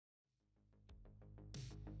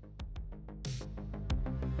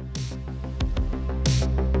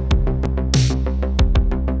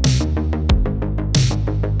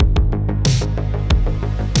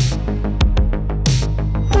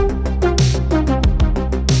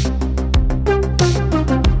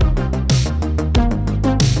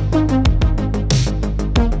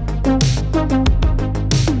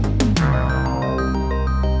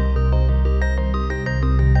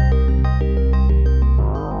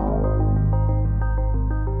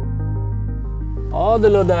Ja du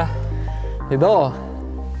Ludde. Idag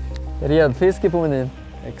är det gäddfiske på menyn.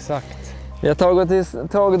 Exakt. Vi har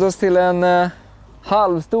tagit oss till en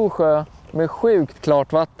halvstor sjö med sjukt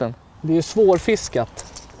klart vatten. Det är ju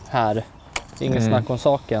svårfiskat här, ingen snack om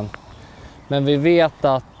saken. Men vi vet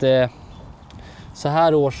att så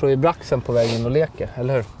här år så är braxen på väg in och leker,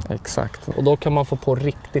 eller hur? Exakt. Och då kan man få på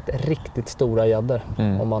riktigt stora gäddor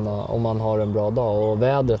om man har en bra dag. Och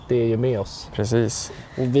vädret, det är ju med oss. Precis.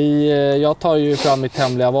 Och jag tar ju fram mitt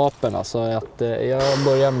hemliga vapen, alltså att jag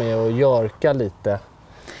börjar med att jörka lite.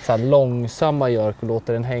 Så här långsamma jörk och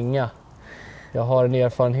låter den hänga. Jag har en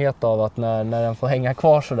erfarenhet av att när den får hänga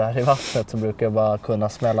kvar så där i vattnet så brukar jag bara kunna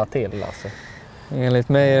smälla till. Alltså. Enligt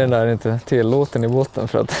mig är den där inte tillåten i båten,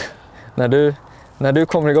 för att när du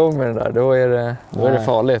kommer igång med den där, då är det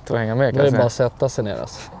farligt att hänga med. Då är det bara att sätta sig ner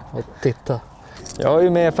alltså, och titta. Jag har ju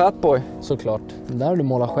med Fatboy. Såklart. Där har du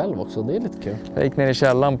målat själv också, det är lite kul. Jag gick ner i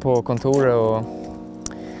källaren på kontoret och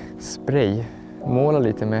målade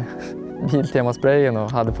lite med Biltema-sprayen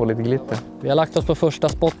och hade på lite glitter. Vi har lagt oss på första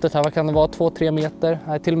spottet här, vad kan det vara, 2-3 meter,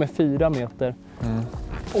 här till och med 4 meter.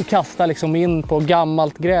 Och kastar liksom in på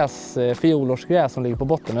gammalt gräs, fiolårsgräs som ligger på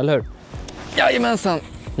botten, eller hur? Jajamensan!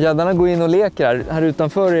 Gäddarna går in och leker här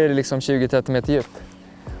utanför är det liksom 20-30 meter djupt.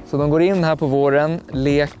 Så de går in här på våren,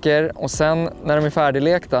 leker och sen när de är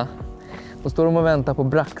färdiglekta då står de och väntar på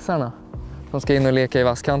braxarna. De ska in och leka i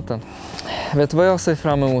vasskanten. Vet du vad jag ser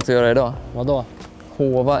fram emot att göra idag? Vadå?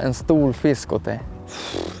 Hova en stor fisk åt dig.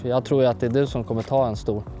 Jag tror ju att det är du som kommer ta en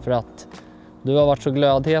stor. För att du har varit så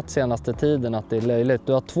glödhet senaste tiden att det är löjligt.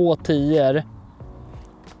 Du har 2 10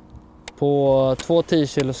 på 2 10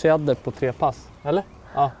 kilos gäddor på 3 pass, eller?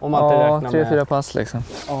 Ja, om man inte räknar 3-4 pass liksom.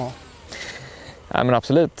 Ja. Nej men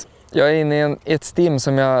absolut. Jag är inne i ett stim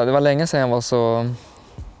som det var länge sedan jag var så,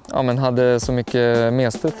 ja men hade så mycket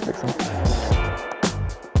medstuds liksom.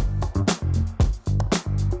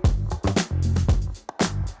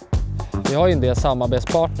 Vi har ju en del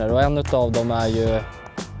samarbetspartner och en av dem är ju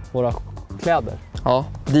våra kläder. Ja,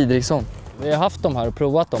 Didriksson. Vi har haft dem här och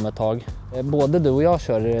provat dem ett tag. Både du och jag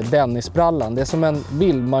kör Dennisbrallan. Det är som en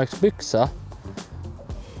vildmarksbyxa.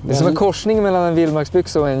 Det är som en korsning mellan en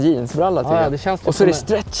vildmarksbyxa och en jeansbralla tycker jag. Det känns och så är det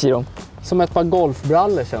stretch i dem. Som ett par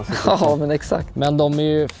golfbrallor känns det. Ja, men exakt. Men de är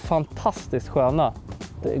ju fantastiskt sköna.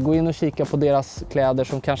 Gå in och kika på deras kläder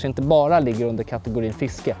som kanske inte bara ligger under kategorin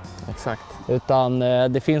fiske. Exakt. Utan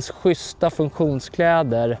det finns schyssta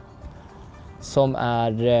funktionskläder som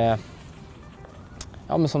är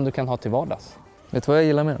men som du kan ha till vardags. Vet du vad jag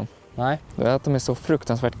gillar med dem? Nej. Det är att de är så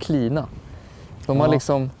fruktansvärt klina. De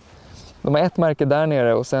har de har ett märke där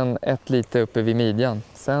nere och sen ett lite uppe vid midjan.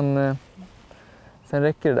 Sen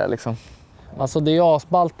räcker det där liksom. Alltså det är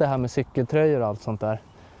asballt det här med cykeltröjor och allt sånt där.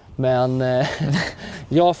 Men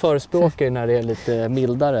jag förespråkar ju när det är lite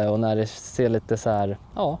mildare och när det ser lite så här,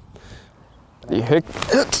 ja. Det är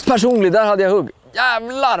högst personligt, där hade jag hugg.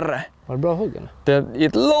 Jävlar! Var det bra huggen? Det är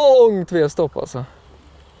ett långt V-stopp alltså.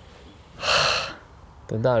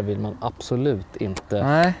 Det där vill man absolut inte.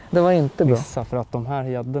 Nej, det var inte bra. Missa, för att de här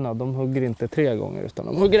gäddorna, de hugger inte 3 gånger utan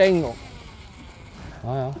de hugger 1 gång.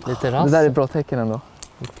 Ja, lite rass. Det där är ett bra tecken ändå.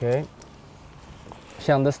 Okej.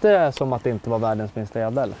 Kändes det som att det inte var världens minsta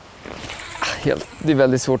gädda eller? Det är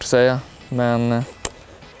väldigt svårt att säga, men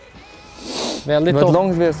det var ett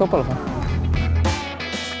långt V-stopp i alla fall.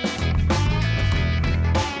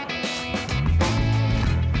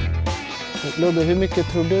 Ludde, hur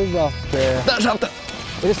mycket tror du att... Där satt den!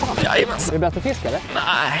 Är det sant? Jajamensan. Är det bättre fisk eller?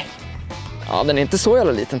 Nej. Ja, den är inte så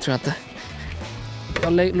jävla liten tror jag inte.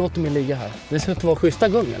 Jag låter mig ligga här. Det ser ut att vara schyssta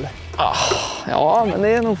gung eller? Ja, men det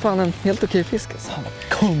är nog fan en helt okej fisk alltså.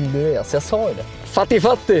 Kung du är, alltså, jag sa ju det.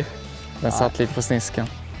 Fattig! Den satt lite på sniskan.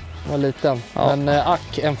 Den var liten, men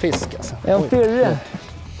ack, en fisk alltså. En firre.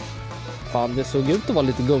 Fan, det såg ut att vara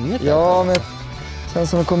lite gungigt. Ja, men sen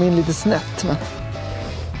som det kom in lite snett. Men...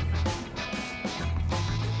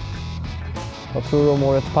 Vad tror du om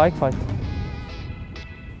årets pikefight?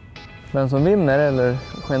 Vem som vinner eller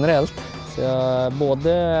generellt? Så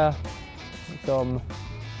både liksom,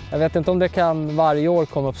 jag vet inte om det kan varje år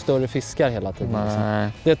komma upp större fiskar hela tiden.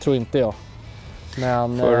 Nej. Det tror inte jag.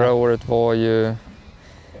 Men förra året var ju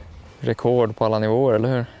rekord på alla nivåer, eller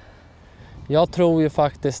hur? Jag tror ju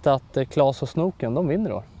faktiskt att Claes och Snoken, de vinner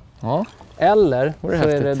då. Ja. Eller så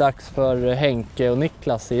häftigt. är det dags för Henke och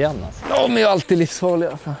Niklas igen. Alltså. De är ju alltid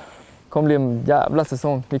livsfarliga. Alltså. Det kommer bli en jävla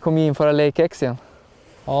säsong. Vi kommer ju införa Lake X igen.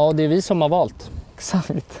 Ja, och det är vi som har valt.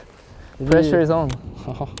 Exakt. Pressure is on.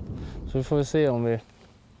 Ja, så vi får väl se om vi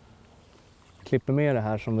klipper med det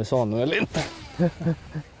här som vi sa nu eller inte.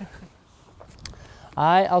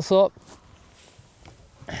 Nej, alltså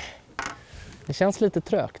det känns lite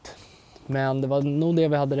trögt Men det var nog det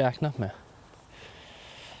vi hade räknat med.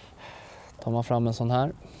 Tar man fram en sån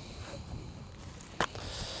här.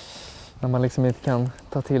 När man liksom inte kan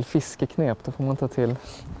ta till fiskeknep, då får man ta till...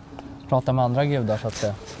 Prata med andra gudar så att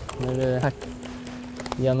säga. Nu är det Tack.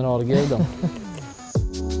 Generalguden.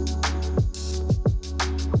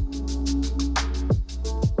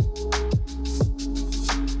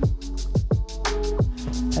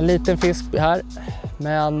 En liten fisk här.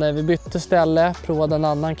 Men vi bytte ställe, provade en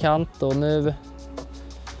annan kant och nu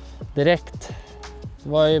direkt. Det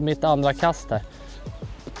var ju mitt andra kast här.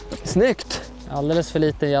 Snyggt! Alldeles för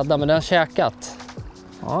liten gädda, men den har käkat.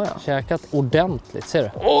 Ja, ja. Käkat ordentligt, ser du?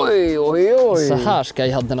 Oj, oj, oj! Så här ska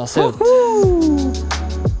gäddorna se ut.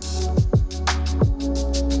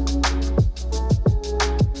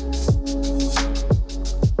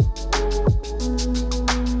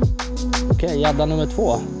 Okej, gädda nummer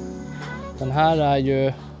 2. Den här är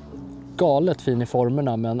ju galet fin i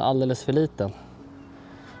formerna, men alldeles för liten.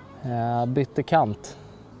 Jag bytte kant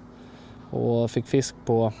och fick fisk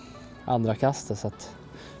på andra kastet, så att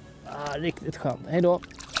riktigt skönt. Hej då.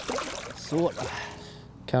 Så då.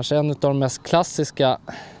 Kanske en av de mest klassiska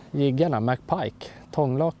jiggarna, pike,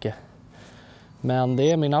 tånglake. Men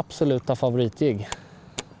det är min absoluta favoritjigg.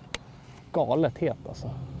 Galet het alltså.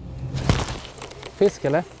 Fisk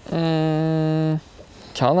eller?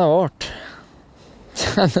 Kan ha varit.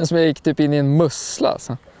 Kändes som jag gick typ in i en mussla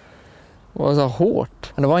alltså. Det var så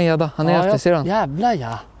hårt. Men det var en gädda, han är efter, ser han. Jävlar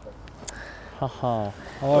ja. Haha.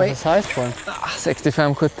 Vad var det för size på den?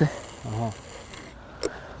 65-70. Jaha.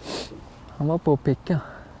 Han var på att picka.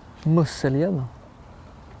 Musselgädda.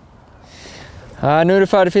 Nu är det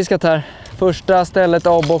färdigfiskat här. Första stället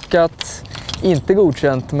avbockat. Inte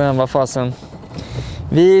godkänt, men vad fasen.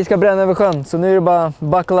 Vi ska bränna över sjön, så nu är det bara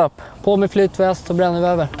buckle up. På med flytväst så bränner vi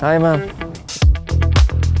över. Jajamän.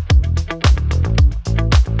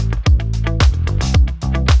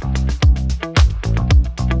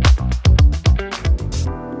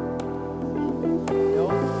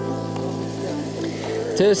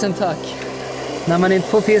 Tusen tack. När man inte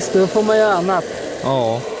får fisk då får man göra annat.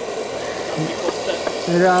 Ja.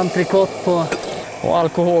 Nu är det entrecote på. Och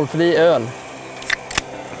alkoholfri öl.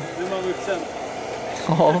 Nu är man vuxen.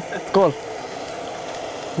 Ja, skål.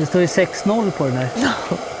 Det står ju 6-0 på den här.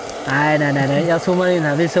 Nej. Jag zoomar in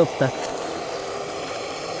här, visa upp det.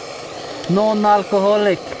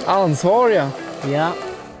 Non-alkoholik. Ansvariga. Ja.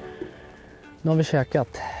 Nu har vi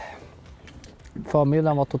käkat.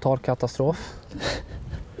 Förmiddagen var total katastrof.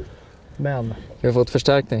 Men Vi har fått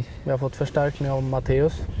förstärkning. vi har fått förstärkning av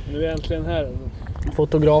Matteus. Nu är jag äntligen här.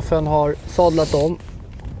 Fotografen har sadlat om.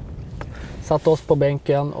 Satt oss på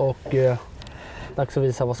bänken och dags att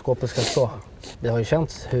visa vad skåpet ska stå. Det har ju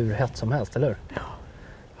känts hur hett som helst, eller hur?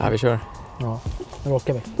 Ja, vi kör. Ja, nu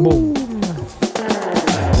åker vi. Boom!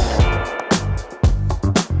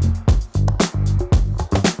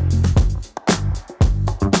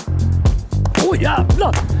 Åh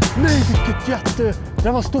jävlar! Nej vilket jätte...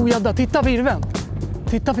 Det var stor gädda. Titta virveln!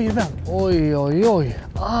 Titta virveln! Oj oj oj!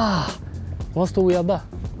 Det var stor gädda.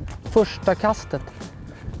 Första kastet.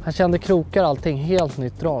 Han kände krokar allting. Helt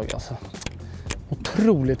nytt drag alltså.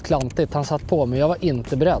 Otroligt klantigt. Han satt på men jag var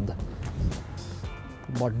inte beredd.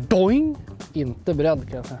 Bara doing! Inte beredd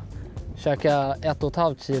kan jag säga. Käka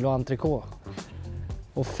 1,5 kilo entrecote.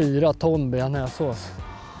 Och 4 ton bearnaisesås.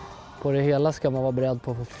 På det hela ska man vara beredd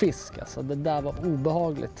på att få fisk. Alltså, det där var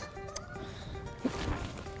obehagligt.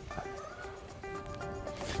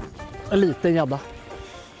 En liten gädda.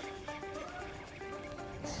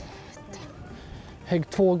 Högg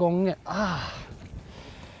 2 gånger.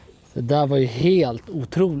 Det där var ju helt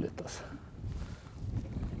otroligt. Alltså.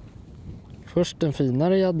 Först en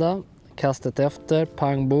finare gädda. Kastet efter.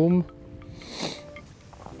 Pang boom.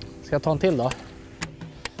 Ska jag ta en till då?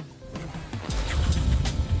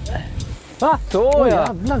 Va? Så ja!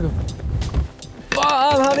 Jävlar.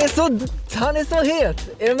 Fan, han är så het!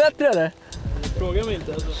 Är den bättre eller? Fråga mig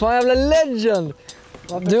inte. Alltså. Fan jävla legend!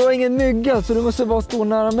 Du har ingen mygga så du måste bara stå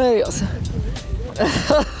nära mig alltså.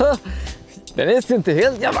 Den ser inte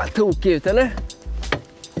helt jävla tokig ut eller?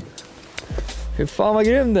 Hur fan vad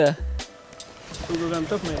grym det är. Stod du och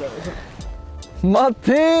väntade på mig där?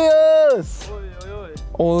 Matteus! Oj.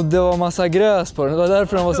 Och det var massa grös på den, det var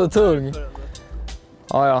därför den var så tung.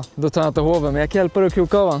 Ja, då tar jag inte hoven, men jag kan hjälpa dig att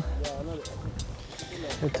kroka av den.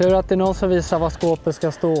 Det är tur att det är någon som visar var skåpet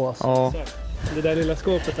ska stå. Alltså. Ja. Det där lilla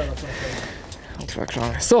skåpet där någonstans. Jag tror jag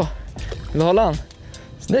klarar det. Så, vill du hålla den?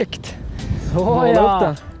 Snyggt! Så Hålla upp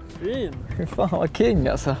den. Fin. Fy fan vad king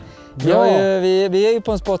alltså. Ja. Vi är ju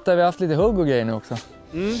på en spot där vi har haft lite hugg och grejer nu också.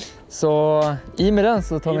 Så i med den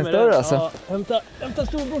så tar vi en större alltså. Ja, hämta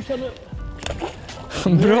storbrorsan nu.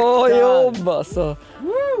 Bra jobb alltså!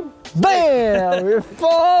 Bam!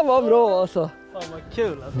 Fan vad bra alltså! Fan vad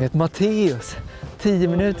kul alltså. Vet Matteus, 10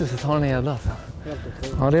 minuter så tar han en jävla alltså. Helt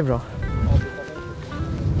otroligt. Ja, det är bra.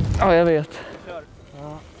 Ja, jag vet. Kör.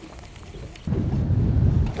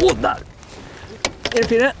 Åh, där! Är det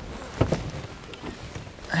finne?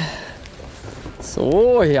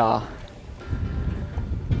 Så ja!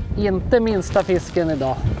 Inte minsta fisken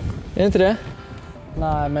idag. Är det inte det?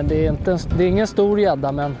 Nej, men det är ingen stor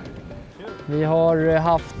gädda, men vi har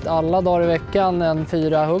haft alla dagar i veckan en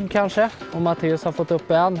 4 hugg kanske. Och Matteus har fått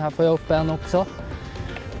upp en, här får jag upp en också.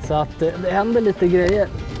 Så att det händer lite grejer.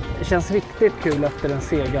 Det känns riktigt kul efter den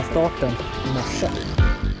sega starten i morse.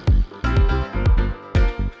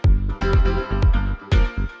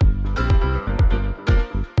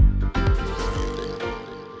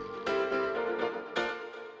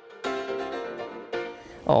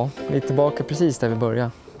 Ja, vi är tillbaka precis där vi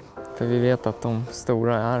började. För vi vet att de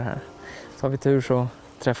stora är här. Så har vi tur så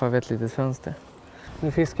träffar vi ett litet fönster.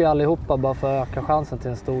 Nu fiskar ju allihopa bara för att öka chansen till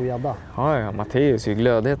en stor gädda. Ja, Matteus är ju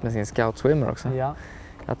glödhet med sin scout-swimmer också. Ja.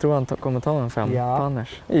 Jag tror han kommer ta en 5 Ja.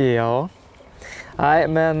 panners. Ja. Nej,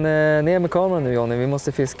 men ner med kameran nu Johnny, vi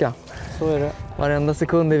måste fiska. Så är det. Varenda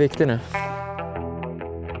sekund är viktig nu.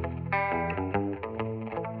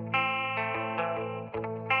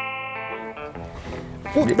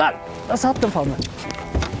 Oh, där! Jag satt den fan.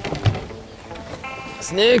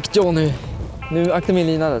 Snyggt Johnny! Nu akta min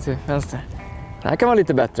lina där till vänster. Det här kan vara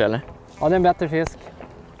lite bättre eller? Ja, det är en bättre fisk.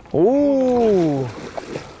 Oh!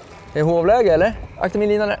 Det är hovläge eller? Akta min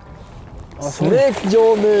lina där. Ja, Snyggt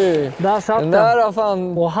Johnny! Där satt Den den. där har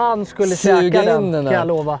fan... Och han skulle Suga käka in den, den kan där. jag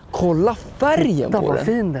lova. Kolla färgen Titta på vad den.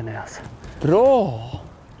 fin den är alltså. Bra!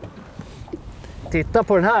 Titta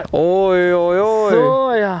på den här. Oj, oj, oj!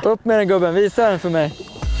 Så ja. Upp med den gubben, visa den för mig.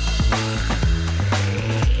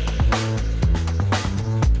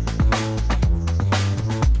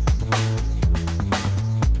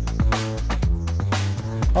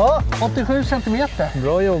 Ja, 87 centimeter.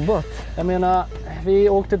 Bra jobbat. Jag menar, vi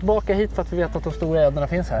åkte tillbaka hit för att vi vet att de stora gäddorna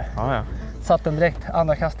finns här. Ja. Satt den direkt,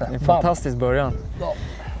 andra kastet. En Bam. fantastisk början. Ja.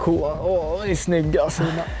 Åh, det är snygga alltså.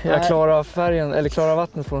 Jag klarar färgen, eller klarar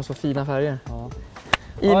vattnet får de så fina färger. Ja.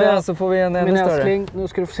 I med Ja, den så får vi en ännu Min större. älskling, nu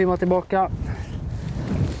ska du få simma tillbaka.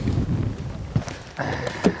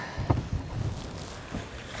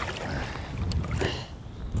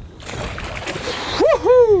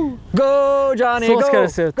 Go Johnny, Så go! ska det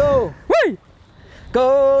se ut. Go! Whee!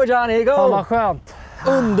 Go Johnny, go! Fan vad skönt.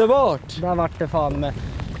 Underbart! Där vart det fan med.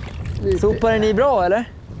 Sopade ni bra eller?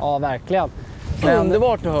 Ja, verkligen. Men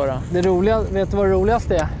Underbart att höra. det roliga, vet du vad det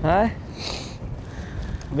roligaste är? Nej,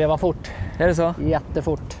 Veva fort. är det så?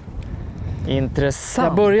 Jättefort. Intressant.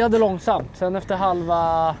 Jag började långsamt. Sen efter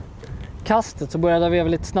halva kastet så började jag veva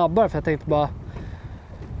lite snabbare. För jag tänkte bara,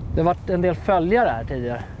 det har varit en del följare här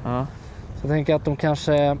tidigare. Ja. Så jag tänker att de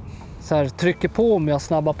kanske så här, trycker på om jag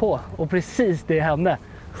snabbar på. Och precis det hände.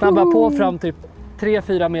 Snabbar på fram typ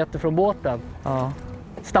 3-4 meter från båten. Ja.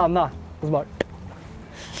 Stanna. Och så bara...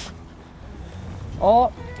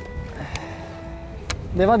 Ja.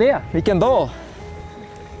 Det var det. Vilken dag!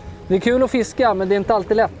 Det är kul att fiska, men det är inte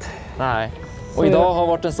alltid lätt. Nej. Så Och är idag det. har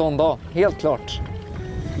varit en sån dag, helt klart.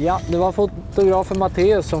 Ja, det var fotografen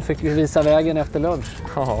Matteus som fick visa vägen efter lunch.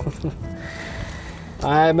 Ja.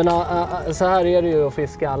 Nej, men så här är det ju att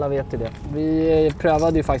fiska, alla vet ju det. Vi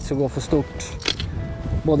prövade ju faktiskt att gå för stort.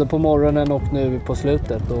 Både på morgonen och nu på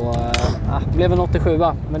slutet. Och blev en 87,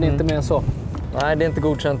 men inte mer än så. Nej, det är inte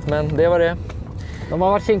godkänt, men det var det. De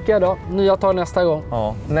har varit kinkiga då. Nya tar nästa gång.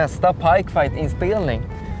 Ja. Nästa Pike Fight-inspelning.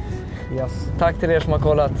 Yes. Tack till er som har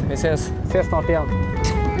kollat. Vi ses. Ses snart igen.